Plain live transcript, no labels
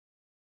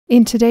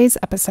In today's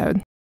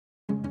episode,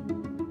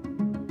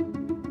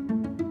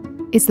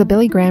 is the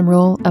Billy Graham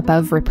rule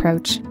above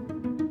reproach?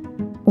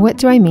 What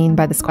do I mean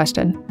by this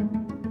question?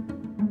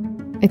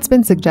 It's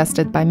been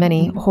suggested by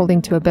many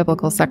holding to a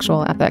biblical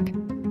sexual ethic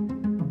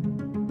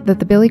that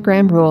the Billy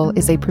Graham rule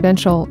is a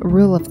prudential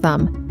rule of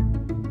thumb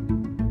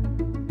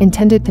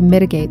intended to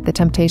mitigate the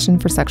temptation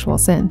for sexual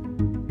sin.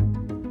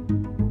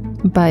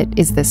 But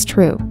is this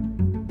true?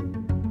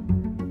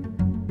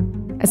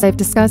 As I've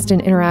discussed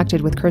and interacted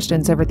with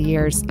Christians over the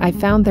years, I've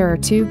found there are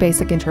two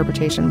basic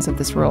interpretations of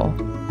this rule.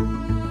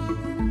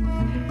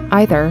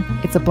 Either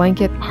it's a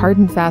blanket, hard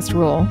and fast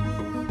rule,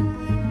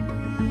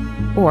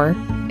 or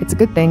it's a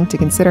good thing to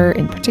consider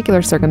in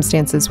particular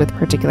circumstances with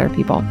particular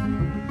people.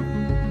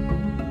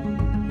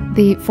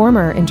 The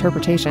former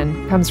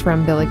interpretation comes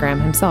from Billy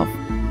Graham himself,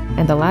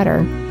 and the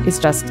latter is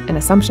just an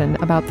assumption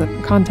about the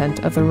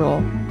content of the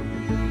rule.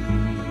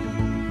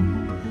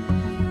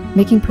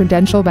 Making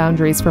prudential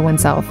boundaries for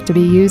oneself to be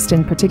used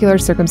in particular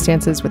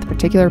circumstances with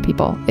particular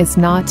people is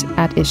not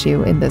at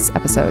issue in this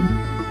episode.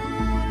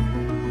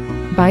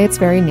 By its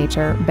very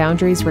nature,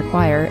 boundaries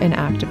require an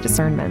act of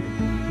discernment.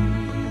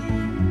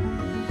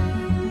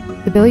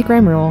 The Billy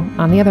Graham rule,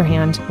 on the other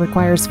hand,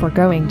 requires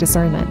forgoing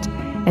discernment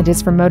and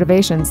is from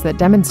motivations that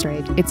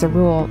demonstrate it's a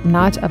rule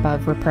not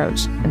above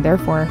reproach and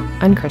therefore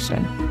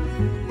unchristian.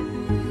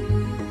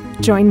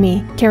 Join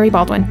me, Carrie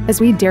Baldwin,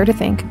 as we dare to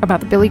think about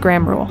the Billy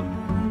Graham rule.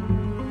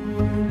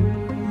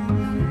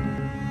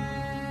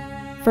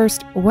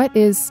 First, what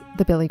is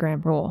the Billy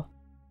Graham rule?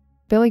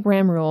 Billy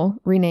Graham rule,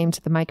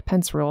 renamed the Mike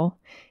Pence rule,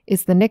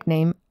 is the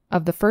nickname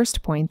of the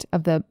first point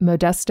of the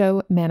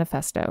Modesto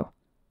Manifesto.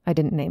 I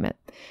didn't name it.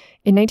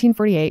 In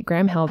 1948,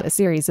 Graham held a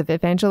series of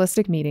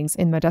evangelistic meetings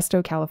in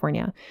Modesto,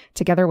 California,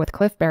 together with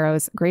Cliff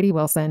Barrows, Grady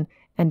Wilson,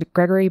 and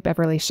Gregory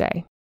Beverly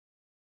Shea.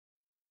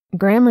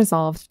 Graham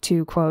resolved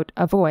to, quote,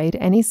 avoid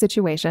any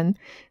situation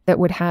that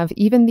would have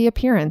even the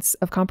appearance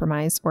of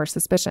compromise or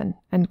suspicion,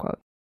 end quote.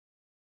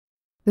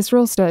 This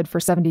rule stood for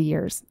 70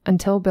 years,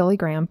 until Billy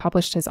Graham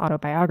published his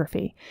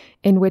autobiography,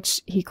 in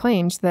which he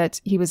claimed that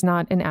he was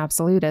not an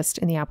absolutist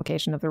in the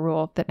application of the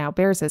rule that now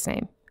bears his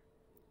name.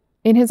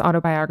 In his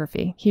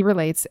autobiography, he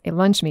relates a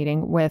lunch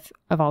meeting with,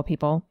 of all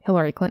people,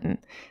 Hillary Clinton,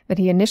 that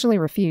he initially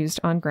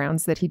refused on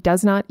grounds that he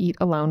does not eat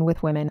alone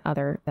with women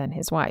other than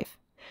his wife.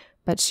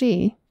 But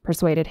she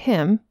persuaded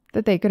him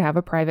that they could have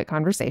a private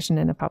conversation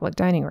in a public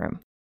dining room.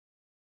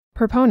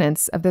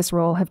 Proponents of this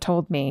rule have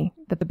told me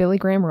that the Billy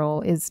Graham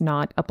rule is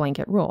not a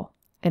blanket rule,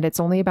 and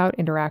it's only about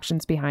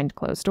interactions behind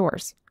closed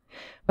doors.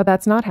 But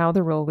that's not how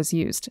the rule was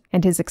used,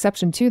 and his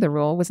exception to the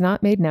rule was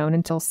not made known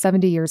until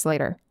 70 years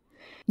later.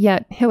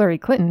 Yet Hillary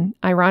Clinton,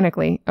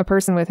 ironically, a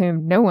person with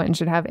whom no one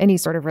should have any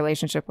sort of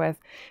relationship with,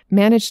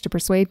 managed to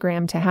persuade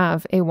Graham to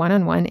have a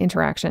one-on-one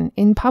interaction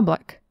in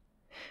public.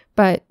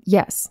 But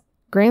yes,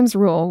 Graham's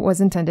rule was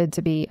intended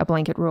to be a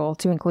blanket rule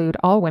to include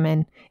all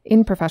women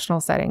in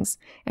professional settings,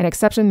 an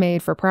exception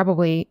made for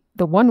probably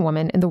the one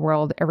woman in the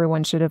world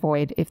everyone should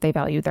avoid if they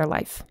value their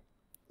life.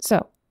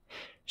 So,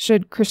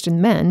 should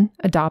Christian men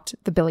adopt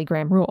the Billy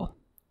Graham rule?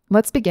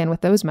 Let's begin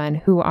with those men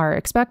who are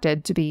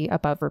expected to be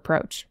above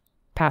reproach: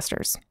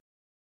 pastors.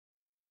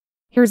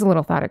 Here's a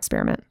little thought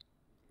experiment.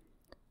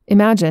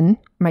 Imagine,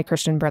 my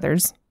Christian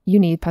brothers, you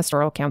need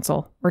pastoral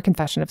counsel or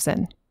confession of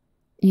sin.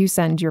 You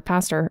send your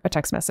pastor a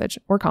text message,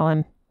 or call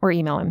him, or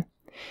email him.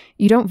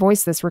 You don't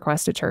voice this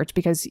request to church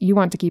because you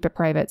want to keep it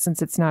private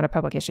since it's not a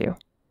public issue.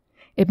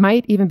 It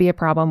might even be a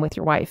problem with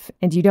your wife,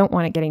 and you don't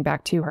want it getting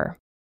back to her.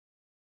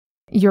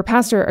 Your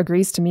pastor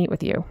agrees to meet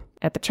with you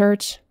at the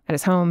church, at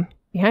his home,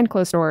 behind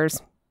closed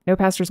doors, no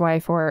pastor's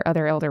wife or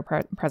other elder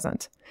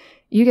present.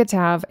 You get to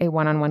have a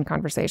one-on-one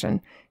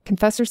conversation,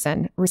 confess your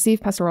sin,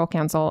 receive pastoral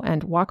counsel,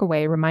 and walk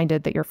away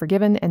reminded that you're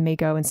forgiven and may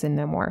go and sin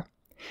no more.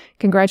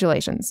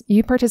 Congratulations,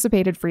 you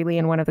participated freely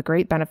in one of the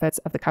great benefits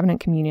of the covenant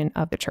communion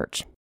of the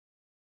church.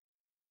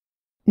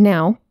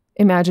 Now,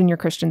 imagine your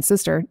Christian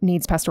sister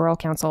needs pastoral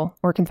counsel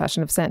or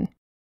confession of sin.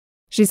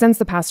 She sends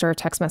the pastor a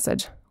text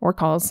message, or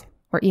calls,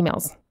 or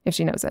emails, if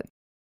she knows it.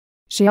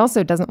 She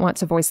also doesn't want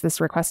to voice this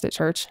request at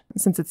church,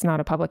 since it's not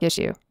a public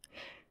issue.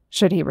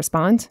 Should he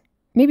respond?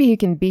 Maybe he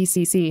can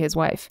BCC his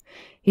wife.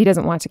 He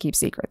doesn't want to keep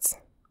secrets.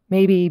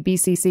 Maybe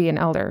BCC an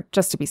elder,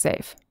 just to be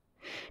safe.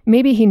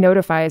 Maybe he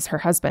notifies her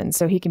husband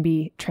so he can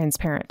be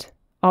transparent.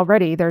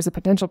 Already, there's a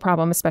potential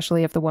problem,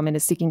 especially if the woman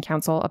is seeking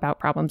counsel about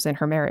problems in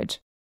her marriage.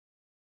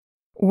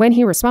 When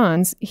he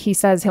responds, he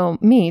says he'll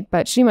meet,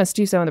 but she must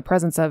do so in the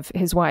presence of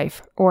his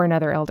wife or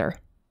another elder.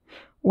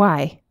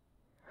 Why?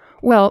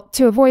 Well,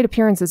 to avoid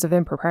appearances of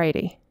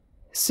impropriety.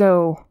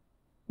 So,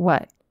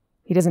 what?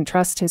 He doesn't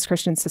trust his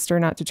Christian sister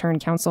not to turn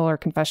counsel or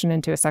confession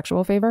into a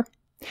sexual favor?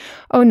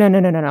 Oh,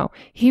 no.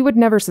 He would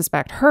never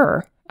suspect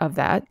her of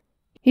that.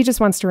 He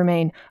just wants to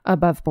remain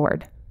above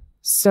board.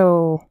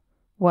 So,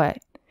 what?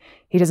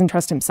 He doesn't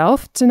trust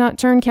himself to not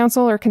turn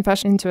counsel or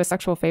confession into a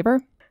sexual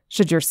favor?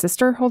 Should your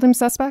sister hold him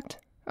suspect?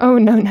 Oh,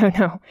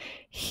 no.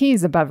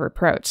 He's above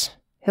reproach,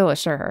 he'll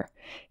assure her.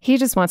 He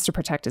just wants to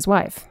protect his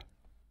wife.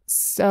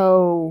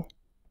 So,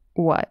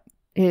 what?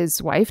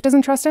 His wife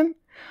doesn't trust him?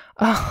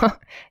 Oh,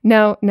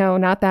 no,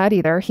 not that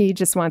either. He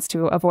just wants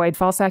to avoid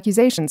false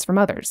accusations from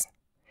others.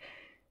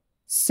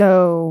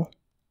 So,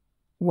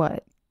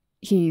 what?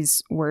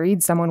 He's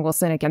worried someone will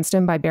sin against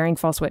him by bearing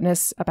false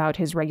witness about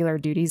his regular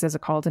duties as a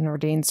called and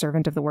ordained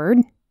servant of the word?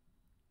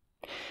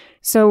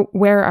 So,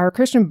 where our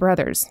Christian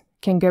brothers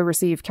can go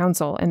receive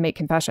counsel and make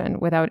confession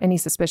without any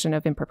suspicion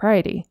of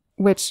impropriety,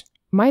 which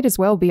might as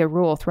well be a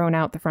rule thrown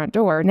out the front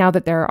door now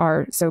that there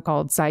are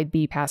so-called side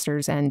B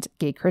pastors and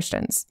gay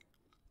Christians.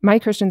 My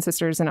Christian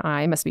sisters and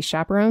I must be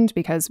chaperoned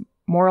because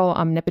moral,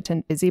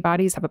 omnipotent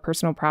busybodies have a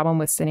personal problem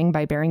with sinning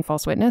by bearing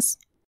false witness?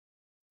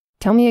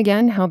 Tell me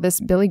again how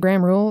this Billy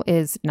Graham rule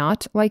is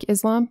not like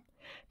Islam?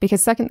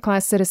 Because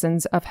second-class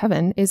citizens of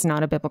heaven is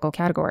not a biblical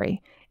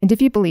category. And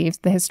if you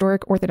believed the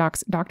historic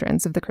orthodox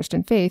doctrines of the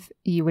Christian faith,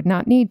 you would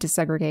not need to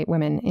segregate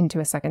women into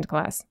a second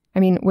class. I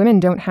mean, women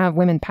don't have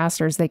women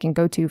pastors they can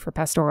go to for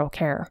pastoral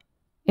care.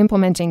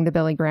 Implementing the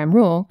Billy Graham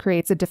rule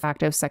creates a de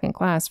facto second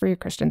class for your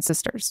Christian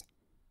sisters.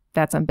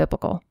 That's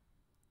unbiblical.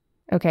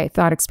 Okay,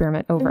 thought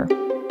experiment over.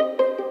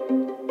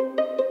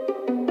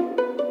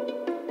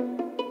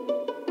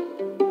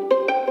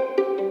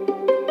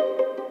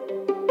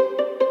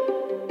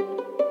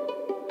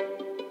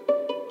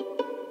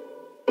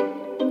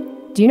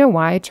 Do you know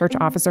why church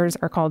officers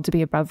are called to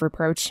be above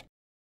reproach?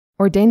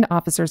 Ordained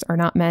officers are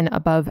not men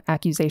above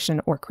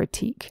accusation or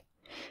critique.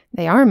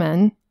 They are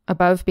men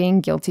above being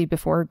guilty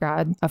before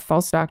God of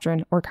false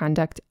doctrine or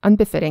conduct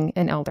unbefitting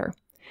an elder.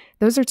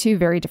 Those are two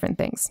very different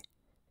things.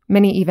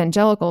 Many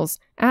evangelicals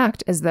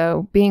act as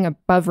though being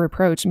above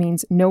reproach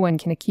means no one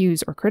can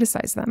accuse or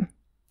criticize them.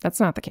 That's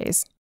not the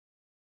case.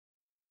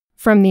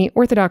 From the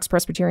Orthodox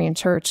Presbyterian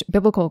Church,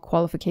 Biblical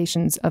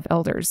Qualifications of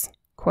Elders,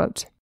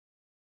 quote,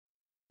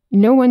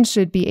 "No one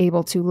should be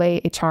able to lay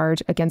a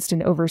charge against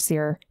an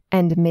overseer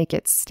and make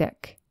it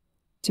stick.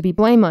 To be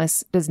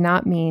blameless does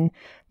not mean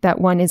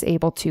that one is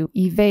able to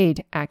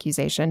evade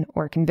accusation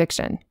or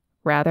conviction.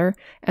 Rather,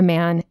 a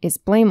man is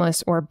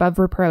blameless or above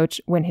reproach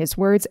when his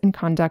words and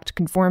conduct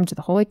conform to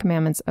the holy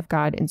commandments of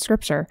God in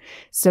Scripture,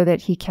 so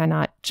that he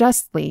cannot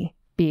justly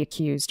be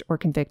accused or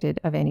convicted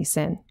of any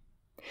sin."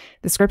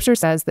 The Scripture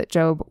says that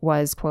Job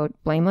was, quote,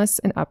 "blameless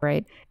and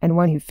upright, and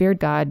one who feared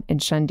God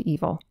and shunned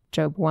evil."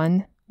 Job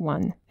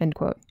 1:1, end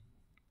quote.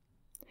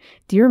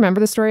 Do you remember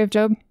the story of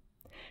Job?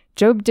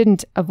 Job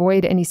didn't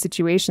avoid any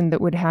situation that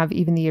would have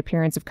even the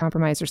appearance of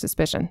compromise or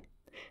suspicion.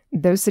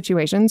 Those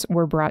situations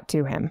were brought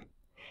to him.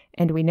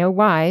 And we know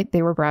why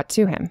they were brought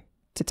to him,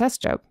 to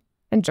test Job,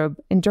 and Job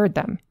endured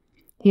them.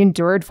 He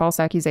endured false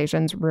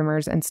accusations,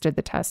 rumors, and stood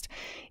the test,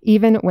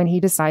 even when he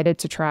decided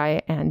to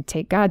try and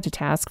take God to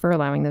task for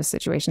allowing those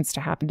situations to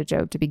happen to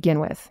Job to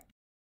begin with.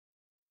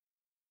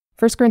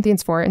 1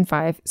 Corinthians 4 and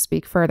 5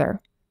 speak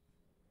further.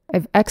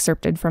 I've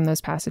excerpted from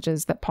those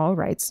passages that Paul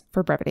writes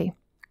for brevity.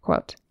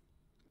 Quote,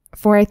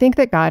 "For I think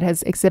that God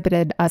has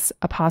exhibited us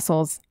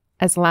apostles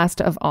as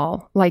last of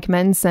all, like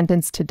men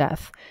sentenced to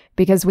death,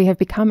 because we have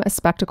become a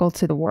spectacle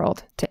to the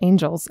world, to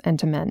angels, and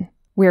to men.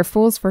 We are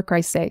fools for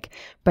Christ's sake,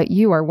 but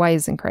you are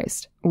wise in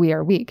Christ. We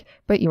are weak,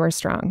 but you are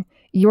strong.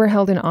 You are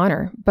held in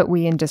honor, but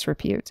we in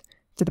disrepute.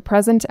 To the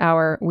present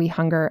hour we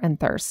hunger and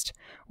thirst.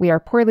 We are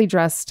poorly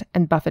dressed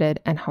and buffeted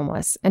and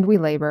homeless, and we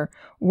labor,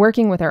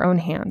 working with our own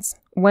hands.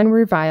 When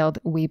reviled,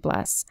 we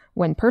bless.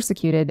 When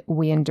persecuted,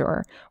 we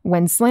endure.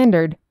 When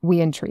slandered, we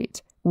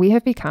entreat. We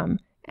have become,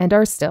 and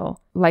are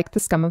still, like the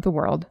scum of the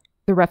world,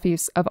 the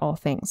refuse of all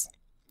things.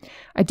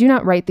 I do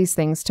not write these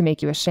things to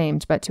make you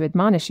ashamed, but to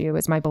admonish you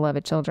as my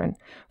beloved children.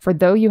 For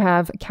though you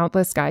have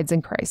countless guides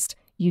in Christ,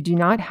 you do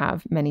not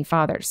have many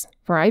fathers.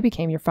 For I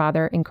became your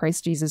father in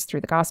Christ Jesus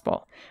through the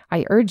gospel.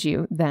 I urge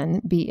you,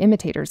 then, be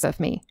imitators of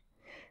me.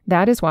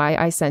 That is why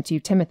I sent you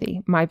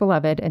Timothy, my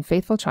beloved and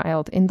faithful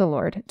child in the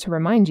Lord, to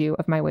remind you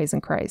of my ways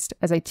in Christ,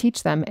 as I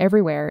teach them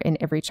everywhere in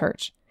every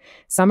church.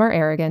 Some are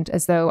arrogant,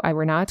 as though I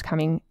were not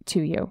coming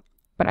to you.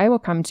 But I will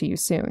come to you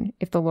soon,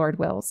 if the Lord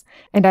wills,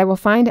 and I will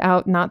find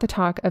out not the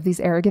talk of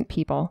these arrogant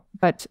people,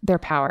 but their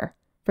power.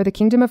 For the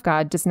kingdom of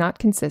God does not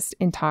consist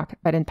in talk,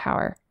 but in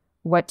power.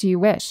 What do you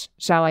wish?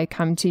 Shall I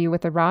come to you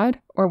with a rod,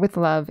 or with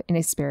love in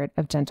a spirit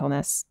of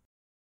gentleness?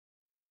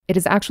 It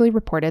is actually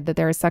reported that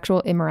there is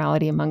sexual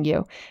immorality among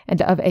you,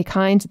 and of a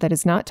kind that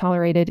is not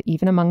tolerated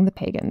even among the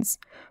pagans.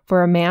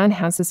 For a man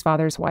has his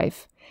father's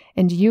wife,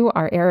 and you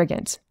are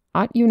arrogant.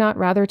 Ought you not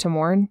rather to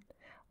mourn?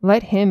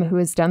 Let him who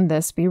has done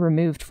this be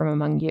removed from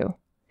among you.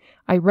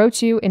 I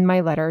wrote you in my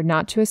letter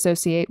not to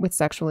associate with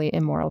sexually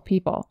immoral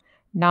people,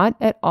 not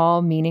at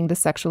all meaning the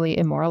sexually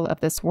immoral of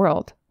this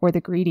world, or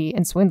the greedy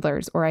and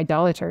swindlers or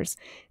idolaters,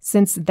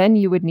 since then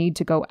you would need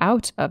to go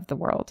out of the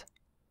world.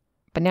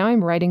 But now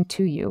I'm writing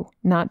to you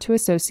not to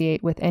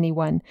associate with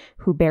anyone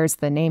who bears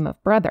the name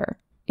of brother,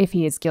 if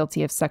he is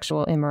guilty of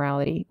sexual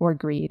immorality or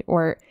greed,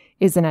 or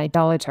is an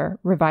idolater,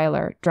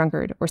 reviler,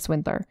 drunkard, or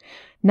swindler,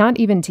 not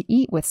even to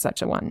eat with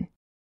such a one.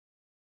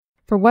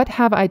 For what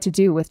have I to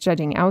do with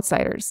judging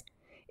outsiders?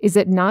 Is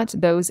it not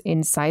those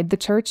inside the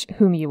church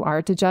whom you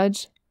are to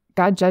judge?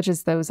 God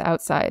judges those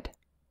outside.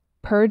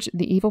 Purge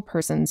the evil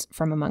persons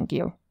from among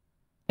you."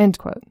 End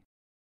quote.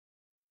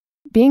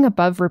 Being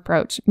above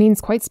reproach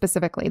means quite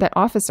specifically that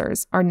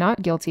officers are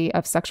not guilty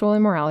of sexual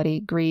immorality,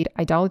 greed,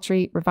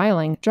 idolatry,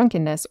 reviling,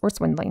 drunkenness, or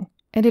swindling.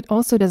 And it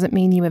also doesn't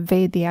mean you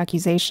evade the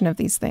accusation of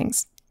these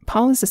things.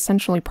 Paul is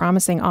essentially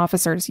promising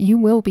officers you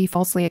will be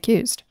falsely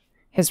accused.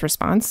 His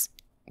response?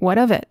 What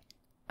of it?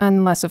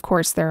 Unless, of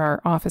course, there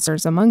are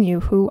officers among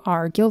you who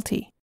are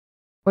guilty.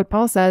 What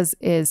Paul says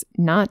is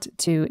not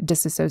to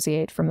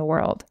disassociate from the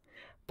world,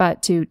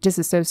 but to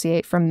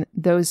disassociate from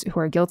those who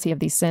are guilty of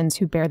these sins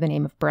who bear the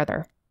name of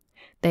brother.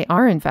 They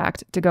are, in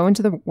fact, to go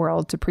into the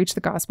world to preach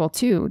the gospel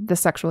to the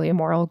sexually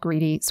immoral,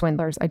 greedy,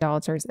 swindlers,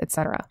 idolaters,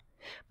 etc.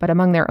 But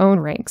among their own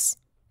ranks,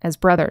 as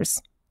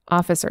brothers,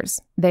 officers,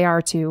 they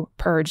are to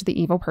purge the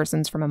evil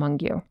persons from among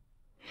you.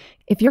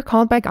 If you're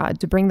called by God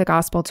to bring the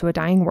gospel to a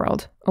dying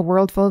world, a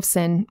world full of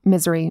sin,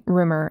 misery,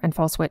 rumor, and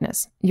false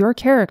witness, your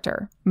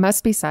character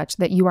must be such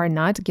that you are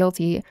not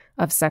guilty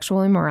of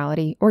sexual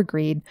immorality or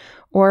greed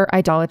or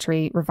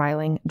idolatry,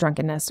 reviling,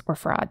 drunkenness, or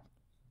fraud.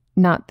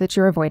 Not that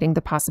you're avoiding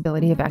the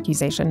possibility of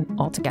accusation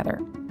altogether.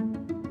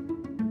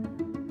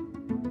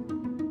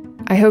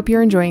 I hope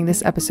you're enjoying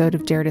this episode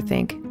of Dare to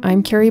Think.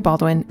 I'm Carrie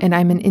Baldwin, and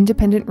I'm an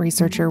independent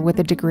researcher with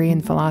a degree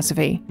in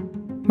philosophy.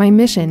 My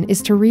mission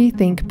is to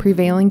rethink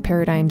prevailing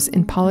paradigms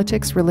in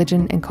politics,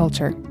 religion, and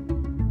culture.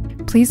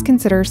 Please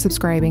consider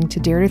subscribing to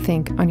Dare to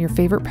Think on your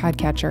favorite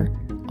podcatcher.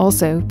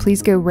 Also,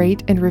 please go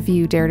rate and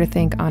review Dare to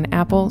Think on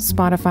Apple,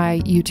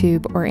 Spotify,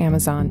 YouTube, or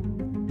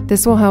Amazon.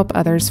 This will help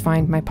others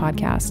find my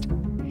podcast.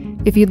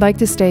 If you'd like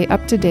to stay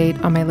up to date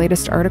on my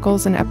latest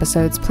articles and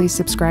episodes, please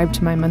subscribe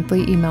to my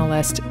monthly email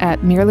list at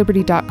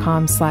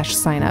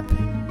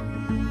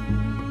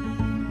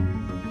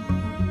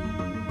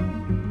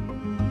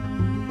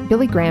mereliberty.com/signup.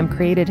 Billy Graham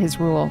created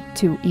his rule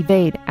to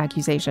evade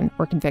accusation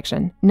or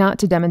conviction, not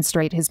to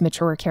demonstrate his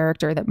mature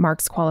character that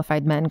marks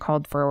qualified men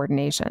called for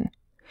ordination.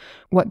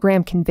 What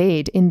Graham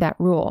conveyed in that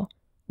rule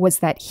was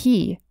that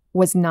he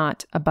was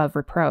not above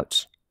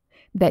reproach,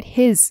 that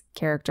his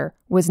character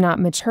was not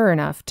mature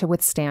enough to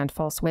withstand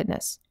false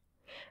witness.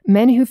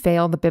 Men who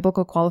fail the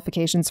biblical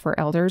qualifications for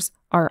elders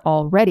are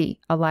already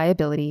a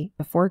liability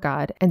before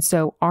God and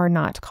so are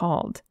not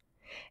called.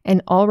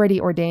 An already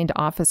ordained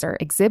officer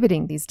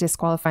exhibiting these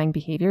disqualifying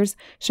behaviors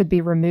should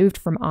be removed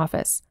from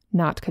office,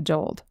 not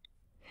cajoled.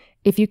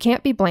 If you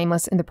can't be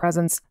blameless in the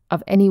presence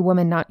of any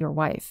woman not your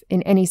wife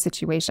in any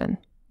situation,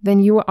 then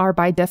you are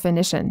by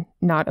definition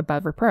not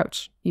above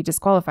reproach. You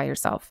disqualify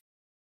yourself.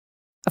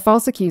 A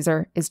false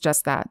accuser is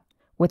just that.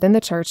 Within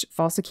the church,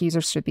 false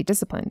accusers should be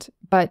disciplined,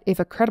 but if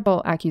a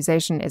credible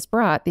accusation is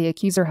brought, the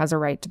accuser has a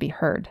right to be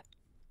heard.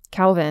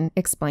 Calvin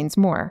explains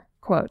more.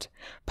 Quote,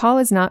 Paul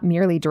is not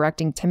merely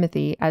directing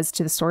Timothy as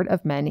to the sort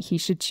of men he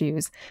should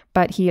choose,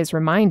 but he is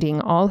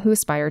reminding all who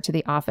aspire to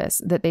the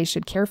office that they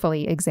should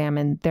carefully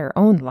examine their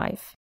own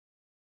life.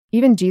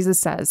 Even Jesus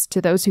says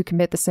to those who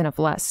commit the sin of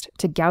lust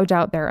to gouge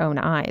out their own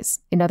eyes,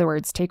 in other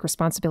words, take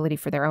responsibility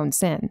for their own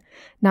sin,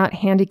 not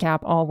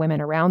handicap all women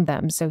around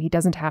them so he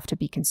doesn't have to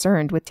be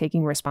concerned with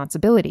taking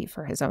responsibility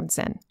for his own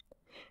sin.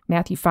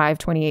 Matthew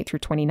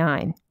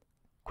 5:28-29,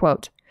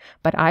 quote,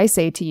 But I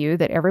say to you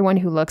that everyone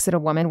who looks at a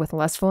woman with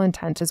lustful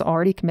intent has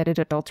already committed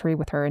adultery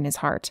with her in his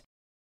heart.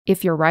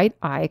 If your right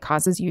eye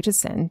causes you to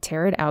sin,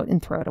 tear it out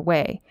and throw it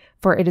away.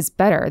 For it is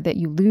better that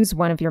you lose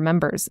one of your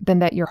members than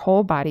that your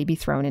whole body be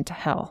thrown into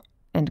hell.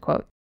 End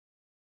quote.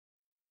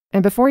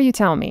 And before you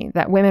tell me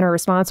that women are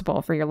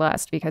responsible for your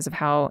lust because of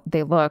how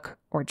they look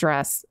or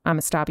dress, I'm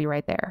going to stop you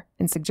right there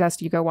and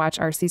suggest you go watch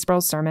R.C.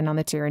 Sproul's sermon on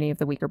the tyranny of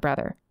the weaker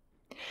brother.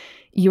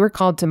 You are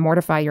called to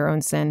mortify your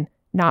own sin,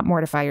 not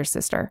mortify your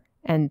sister,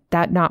 and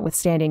that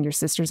notwithstanding your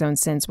sister's own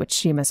sins, which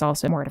she must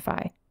also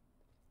mortify.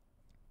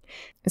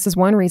 This is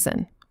one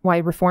reason why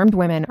Reformed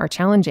women are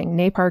challenging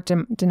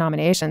NAPARC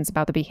denominations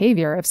about the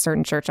behavior of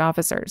certain church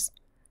officers.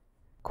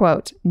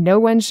 Quote, No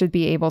one should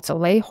be able to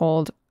lay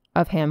hold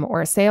of him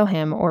or assail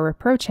him or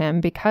reproach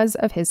him because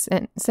of his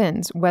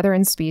sins, whether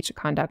in speech,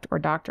 conduct, or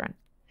doctrine.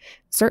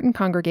 Certain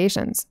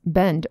congregations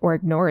bend or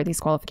ignore these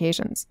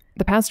qualifications.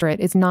 The pastorate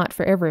is not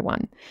for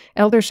everyone.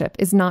 Eldership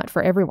is not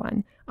for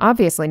everyone.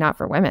 Obviously not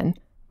for women,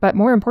 but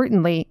more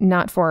importantly,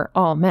 not for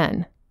all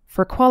men.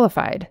 For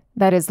qualified,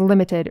 that is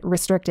limited,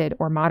 restricted,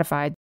 or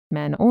modified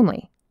men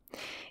only.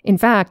 In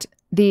fact,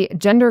 the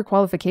gender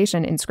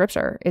qualification in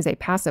Scripture is a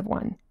passive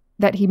one,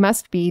 that he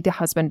must be the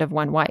husband of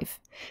one wife.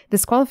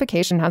 This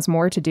qualification has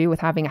more to do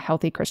with having a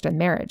healthy Christian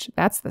marriage.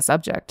 That's the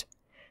subject.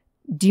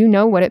 Do you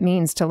know what it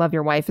means to love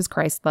your wife as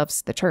Christ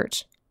loves the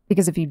church?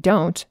 Because if you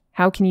don't,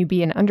 how can you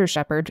be an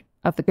under-shepherd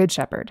of the good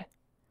shepherd?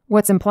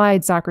 What's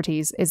implied,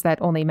 Socrates, is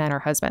that only men are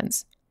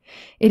husbands.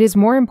 It is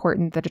more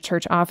important that a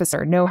church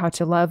officer know how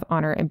to love,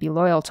 honor, and be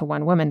loyal to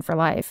one woman for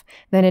life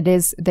than it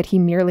is that he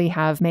merely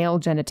have male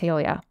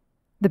genitalia.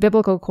 The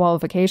biblical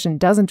qualification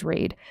doesn't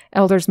read,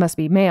 elders must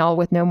be male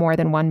with no more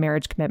than one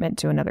marriage commitment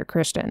to another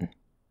Christian.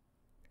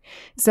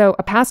 So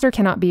a pastor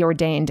cannot be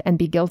ordained and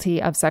be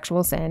guilty of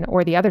sexual sin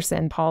or the other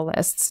sin Paul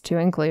lists to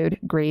include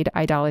greed,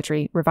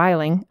 idolatry,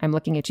 reviling, I'm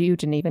looking at you,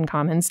 Genevan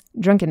Commons,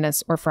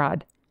 drunkenness, or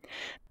fraud.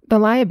 The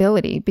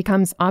liability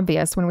becomes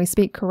obvious when we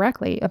speak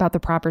correctly about the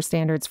proper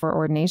standards for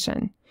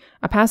ordination.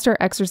 A pastor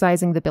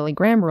exercising the Billy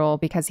Graham rule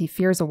because he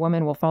fears a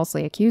woman will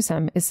falsely accuse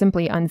him is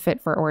simply unfit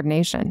for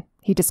ordination.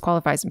 He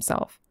disqualifies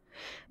himself.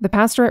 The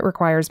pastorate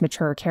requires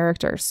mature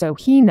character, so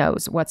he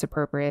knows what's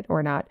appropriate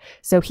or not,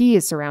 so he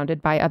is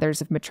surrounded by others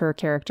of mature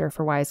character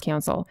for wise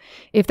counsel.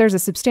 If there's a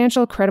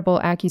substantial, credible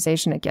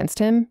accusation against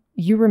him,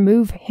 you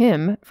remove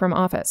him from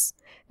office.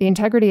 The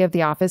integrity of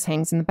the office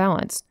hangs in the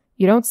balance.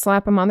 You don't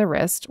slap him on the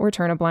wrist or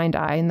turn a blind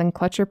eye and then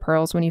clutch your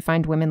pearls when you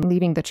find women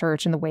leaving the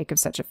church in the wake of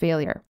such a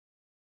failure.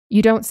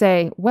 You don't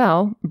say,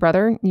 well,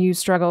 brother, you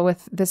struggle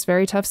with this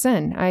very tough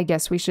sin. I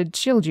guess we should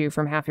shield you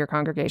from half your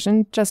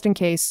congregation just in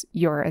case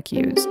you're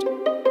accused.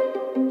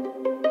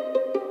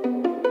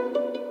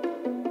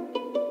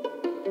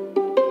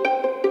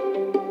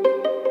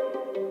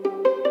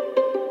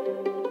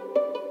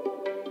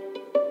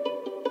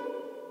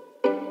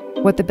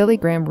 What the Billy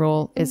Graham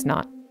rule is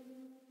not.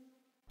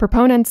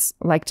 Proponents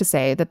like to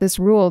say that this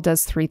rule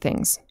does three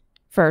things.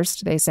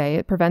 First, they say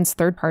it prevents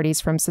third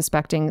parties from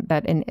suspecting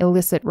that an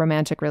illicit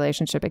romantic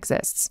relationship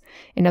exists.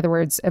 In other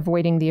words,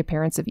 avoiding the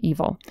appearance of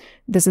evil.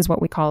 This is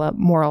what we call a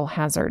moral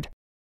hazard.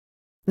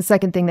 The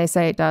second thing they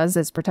say it does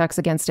is protects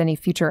against any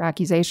future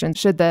accusations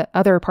should the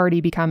other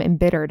party become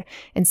embittered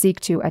and seek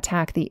to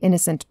attack the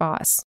innocent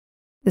boss.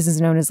 This is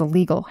known as a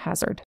legal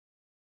hazard.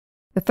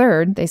 The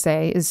third, they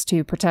say, is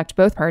to protect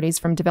both parties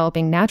from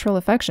developing natural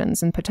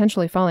affections and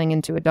potentially falling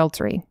into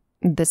adultery.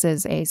 This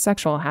is a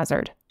sexual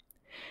hazard.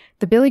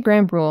 The Billy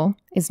Graham rule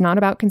is not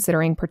about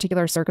considering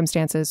particular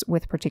circumstances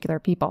with particular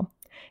people.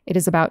 It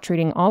is about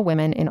treating all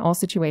women in all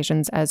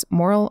situations as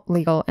moral,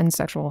 legal, and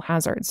sexual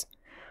hazards.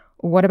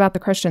 What about the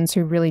Christians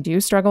who really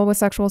do struggle with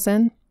sexual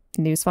sin?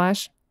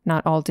 Newsflash,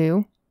 not all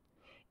do.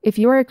 If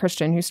you are a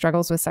Christian who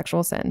struggles with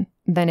sexual sin,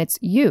 then it's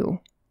you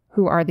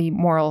who are the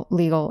moral,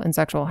 legal, and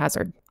sexual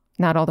hazard,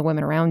 not all the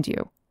women around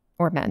you,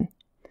 or men.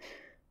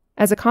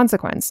 As a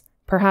consequence,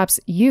 perhaps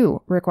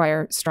you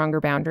require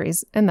stronger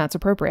boundaries, and that's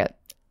appropriate.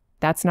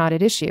 That's not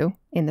at issue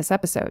in this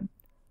episode.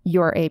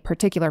 You're a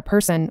particular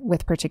person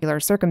with particular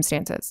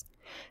circumstances.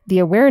 The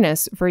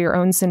awareness for your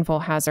own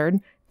sinful hazard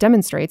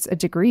demonstrates a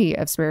degree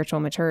of spiritual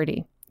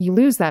maturity. You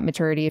lose that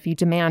maturity if you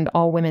demand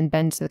all women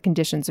bend to the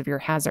conditions of your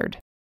hazard.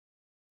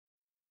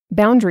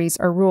 Boundaries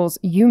are rules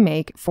you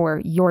make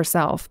for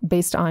yourself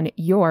based on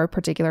your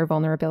particular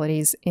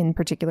vulnerabilities in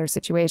particular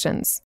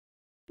situations.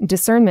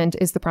 Discernment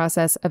is the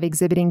process of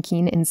exhibiting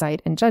keen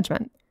insight and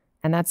judgment,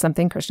 and that's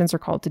something Christians are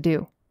called to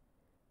do.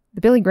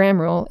 The Billy Graham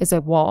rule is a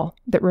wall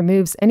that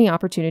removes any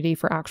opportunity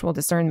for actual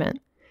discernment.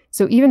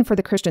 So even for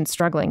the Christian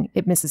struggling,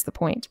 it misses the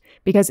point.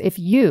 Because if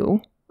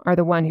you are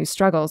the one who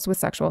struggles with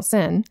sexual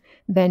sin,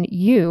 then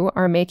you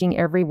are making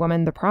every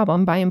woman the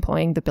problem by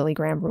employing the Billy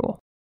Graham rule.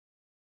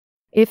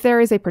 If there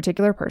is a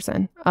particular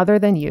person other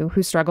than you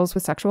who struggles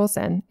with sexual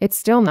sin, it's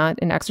still not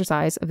an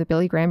exercise of the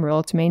Billy Graham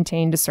rule to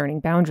maintain discerning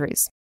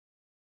boundaries.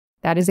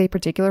 That is a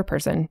particular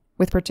person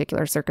with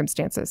particular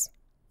circumstances.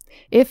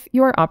 If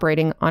you are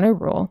operating on a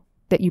rule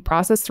that you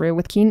process through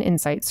with keen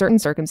insight certain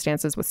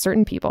circumstances with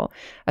certain people,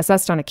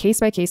 assessed on a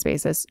case-by-case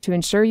basis to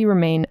ensure you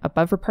remain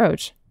above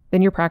reproach,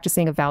 then you're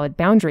practicing a valid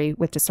boundary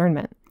with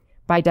discernment.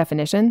 By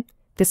definition,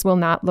 this will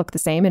not look the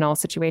same in all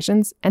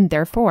situations, and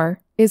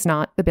therefore is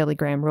not the Billy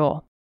Graham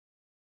rule.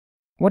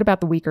 What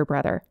about the weaker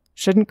brother?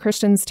 Shouldn't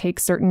Christians take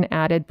certain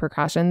added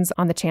precautions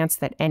on the chance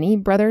that any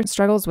brother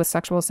struggles with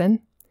sexual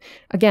sin?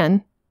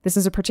 Again, this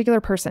is a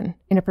particular person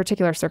in a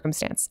particular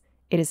circumstance.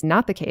 It is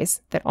not the case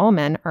that all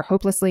men are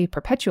hopelessly,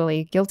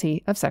 perpetually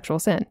guilty of sexual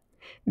sin.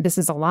 This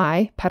is a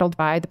lie peddled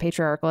by the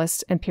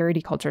patriarchalist and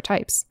purity culture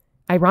types.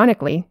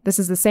 Ironically, this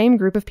is the same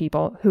group of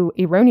people who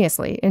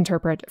erroneously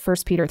interpret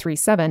 1 Peter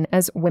 3:7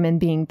 as women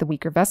being the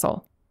weaker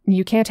vessel.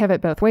 You can't have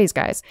it both ways,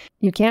 guys.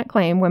 You can't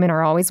claim women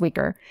are always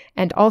weaker,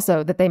 and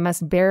also that they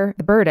must bear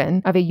the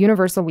burden of a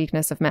universal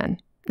weakness of men.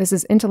 This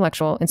is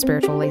intellectual and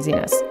spiritual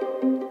laziness.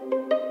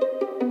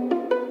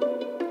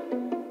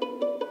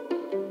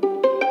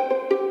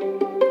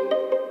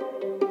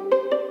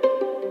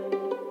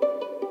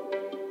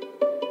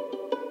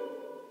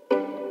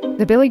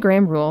 The Billy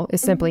Graham rule is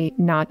simply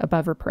not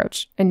above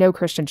reproach, and no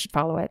Christian should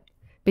follow it.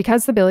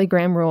 Because the Billy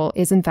Graham rule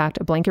is in fact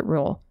a blanket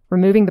rule,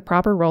 removing the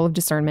proper role of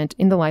discernment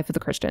in the life of the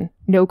Christian,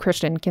 no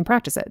Christian can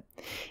practice it.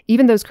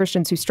 Even those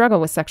Christians who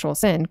struggle with sexual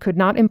sin could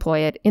not employ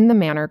it in the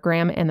manner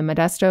Graham and the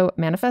Modesto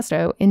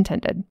Manifesto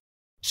intended.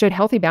 Should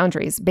healthy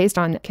boundaries based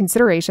on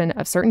consideration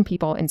of certain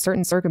people in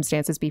certain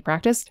circumstances be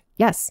practiced?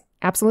 Yes,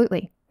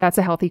 absolutely. That's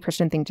a healthy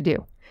Christian thing to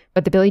do.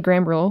 But the Billy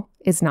Graham rule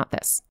is not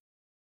this.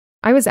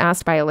 I was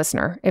asked by a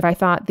listener if I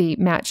thought the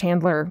Matt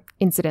Chandler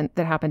incident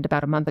that happened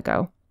about a month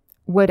ago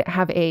would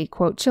have a,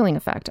 quote, chilling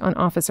effect on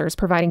officers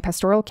providing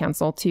pastoral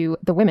counsel to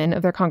the women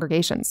of their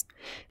congregations.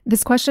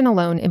 This question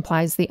alone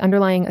implies the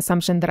underlying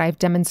assumption that I've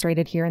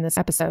demonstrated here in this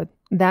episode.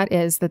 That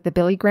is that the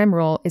Billy Graham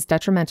rule is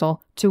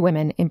detrimental to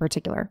women in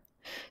particular.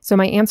 So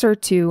my answer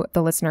to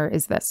the listener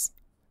is this.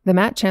 The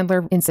Matt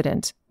Chandler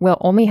incident will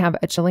only have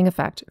a chilling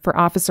effect for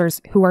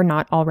officers who are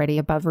not already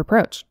above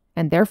reproach,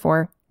 and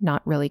therefore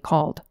not really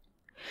called.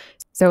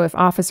 So if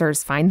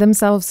officers find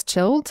themselves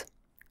chilled,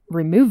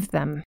 remove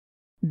them.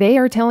 They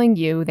are telling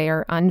you they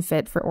are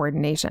unfit for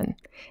ordination.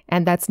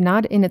 And that's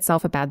not in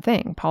itself a bad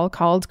thing. Paul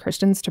called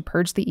Christians to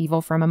purge the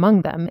evil from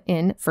among them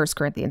in 1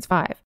 Corinthians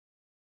 5,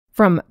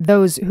 from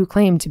those who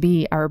claim to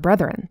be our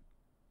brethren.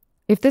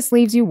 If this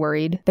leaves you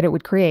worried that it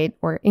would create,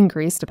 or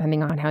increase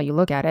depending on how you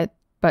look at it,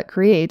 but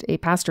create a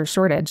pastor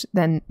shortage,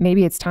 then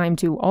maybe it's time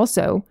to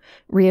also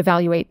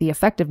reevaluate the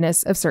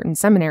effectiveness of certain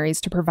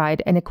seminaries to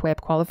provide and equip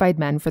qualified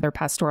men for their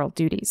pastoral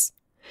duties,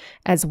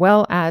 as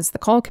well as the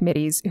call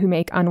committees who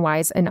make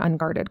unwise and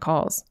unguarded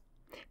calls.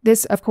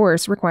 This, of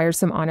course, requires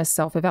some honest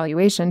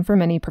self-evaluation for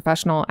many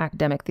professional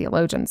academic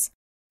theologians.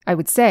 I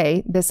would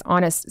say this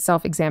honest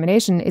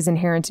self-examination is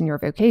inherent in your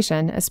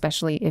vocation,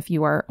 especially if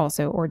you are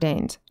also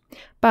ordained.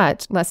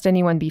 But, lest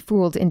anyone be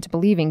fooled into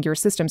believing your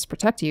systems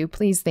protect you,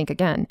 please think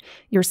again.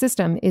 Your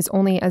system is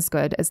only as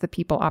good as the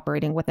people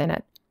operating within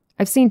it.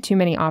 I've seen too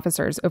many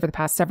officers over the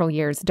past several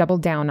years double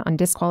down on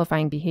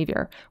disqualifying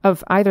behavior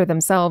of either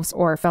themselves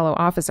or fellow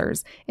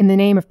officers in the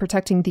name of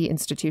protecting the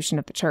institution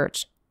of the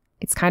church.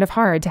 It's kind of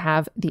hard to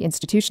have the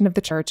institution of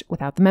the church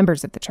without the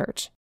members of the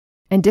church.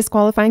 And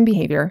disqualifying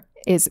behavior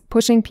is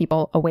pushing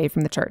people away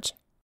from the church.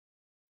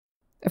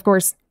 Of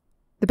course,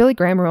 the Billy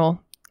Graham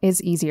rule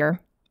is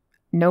easier.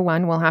 No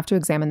one will have to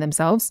examine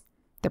themselves,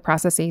 their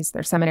processes,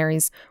 their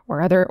seminaries,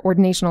 or other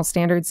ordinational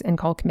standards and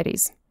call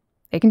committees.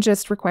 They can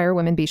just require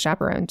women be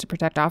chaperoned to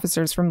protect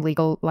officers from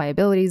legal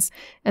liabilities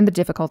and the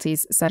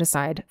difficulties set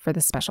aside for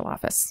this special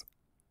office.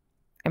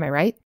 Am I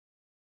right?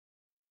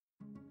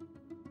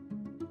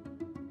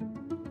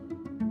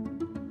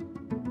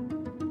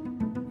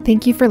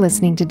 Thank you for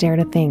listening to Dare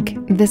to Think.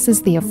 This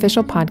is the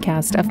official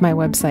podcast of my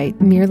website,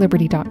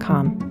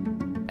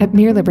 mereliberty.com. At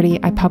Mere Liberty,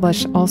 I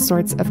publish all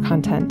sorts of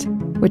content,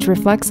 which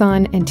reflects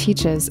on and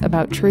teaches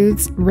about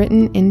truths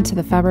written into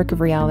the fabric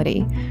of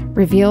reality,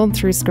 revealed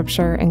through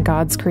Scripture and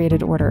God's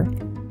created order,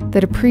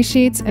 that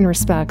appreciates and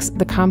respects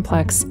the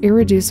complex,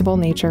 irreducible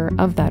nature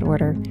of that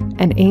order,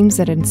 and aims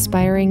at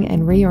inspiring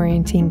and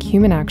reorienting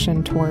human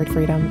action toward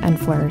freedom and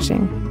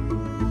flourishing.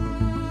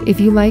 If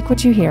you like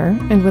what you hear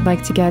and would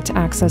like to get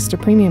access to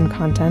premium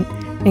content,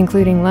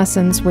 including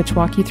lessons which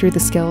walk you through the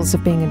skills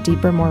of being a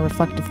deeper, more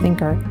reflective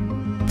thinker,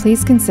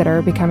 please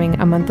consider becoming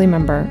a monthly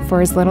member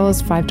for as little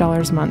as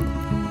 $5 a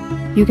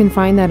month. You can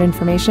find that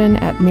information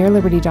at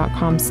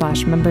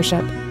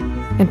mereliberty.com/membership.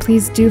 And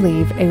please do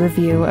leave a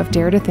review of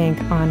Dare to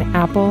Think on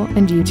Apple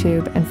and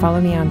YouTube, and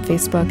follow me on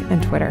Facebook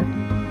and Twitter.